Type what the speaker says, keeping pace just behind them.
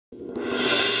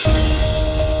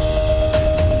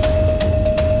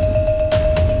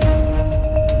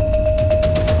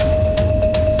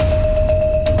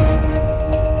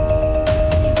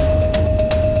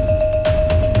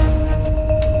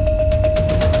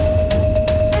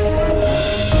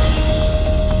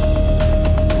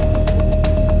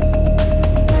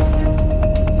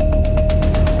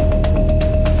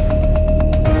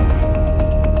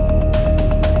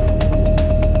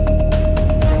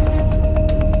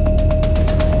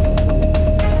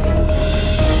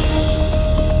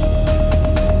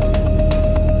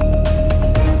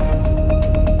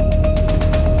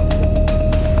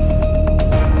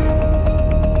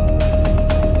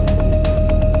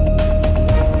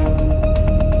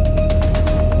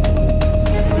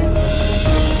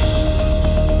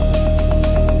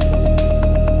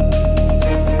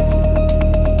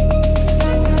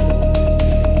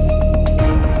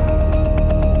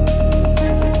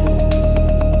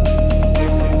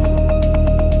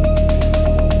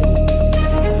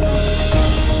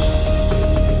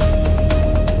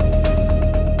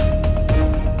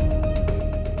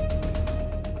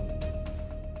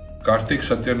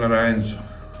Satyanarayan's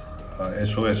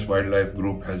SOS Wildlife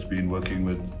Group has been working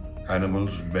with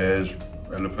animals, bears,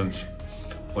 elephants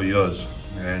for years,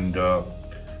 and a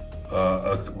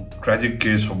tragic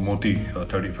case of Moti, a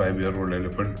 35-year-old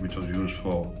elephant which was used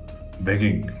for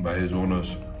begging by his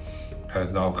owners, has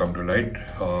now come to light.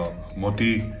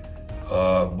 Moti,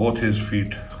 both his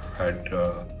feet had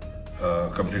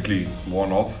completely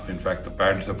worn off. In fact, the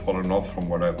pads have fallen off from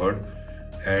what I've heard.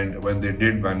 And when the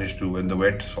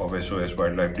vets of SOS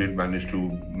Wildlife did manage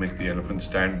to make the elephant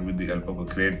stand with the help of a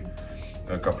crane,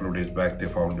 a couple of days back, they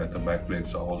found that the back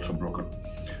legs are also broken.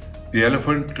 The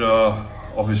elephant,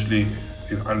 obviously,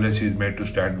 unless he's made to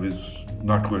stand, is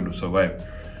not going to survive.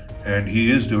 And he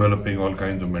is developing all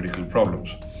kinds of medical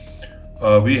problems.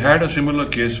 We had a similar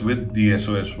case with the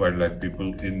SOS Wildlife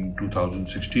people in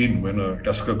 2016 when a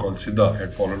tusker called Siddha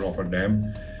had fallen off a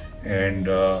dam and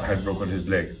had broken his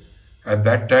leg. At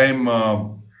that time,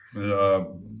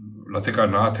 Latika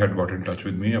Nath had got in touch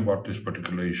with me about this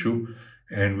particular issue,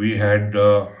 and we had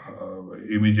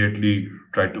immediately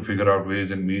tried to figure out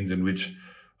ways and means in which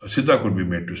Siddha could be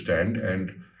made to stand.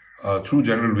 And through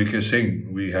General V.K.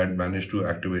 Singh, we had managed to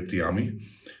activate the army.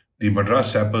 The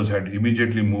Madras sappers had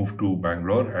immediately moved to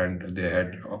Bangalore, and they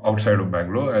had outside of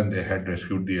Bangalore, and they had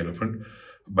rescued the elephant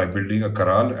by building a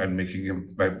corral and making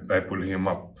him by pulling him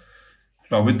up.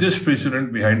 Now, with this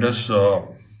precedent behind us,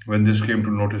 when this came to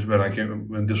notice,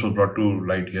 when this was brought to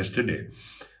light yesterday,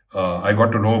 I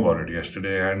got to know about it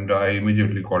yesterday, and I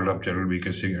immediately called up General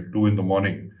V.K. Singh at 2 in the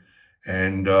morning,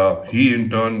 and he in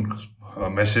turn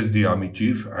messaged the army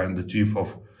chief and the chief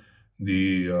of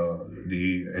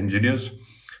the engineers,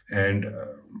 and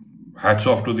hats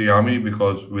off to the army,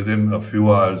 because within a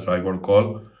few hours I got a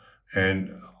call, and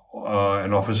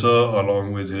an officer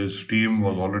along with his team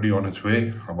was already on its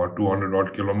way, about 200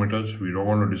 odd kilometers. We don't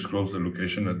want to disclose the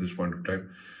location at this point of time.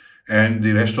 And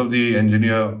the rest of the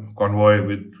engineer convoy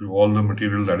with all the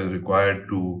material that is required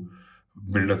to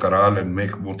build a corral and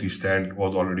make Moti stand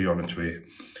was already on its way.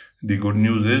 The good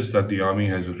news is that the army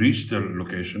has reached the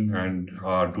location and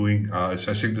are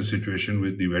assessing the situation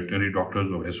with the veterinary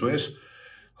doctors of SOS.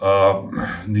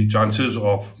 The chances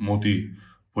of Moti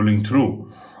pulling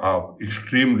through are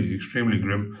extremely, extremely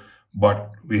grim,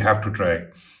 but we have to try.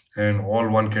 And all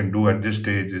one can do at this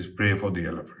stage is pray for the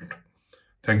elephant.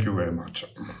 Thank you very much.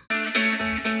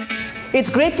 It's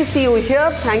great to see you here.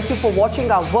 Thank you for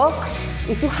watching our work.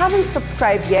 If you haven't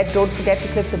subscribed yet, don't forget to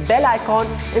click the bell icon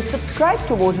and subscribe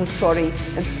to Mojo Story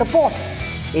and support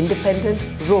independent,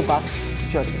 robust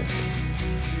journalism.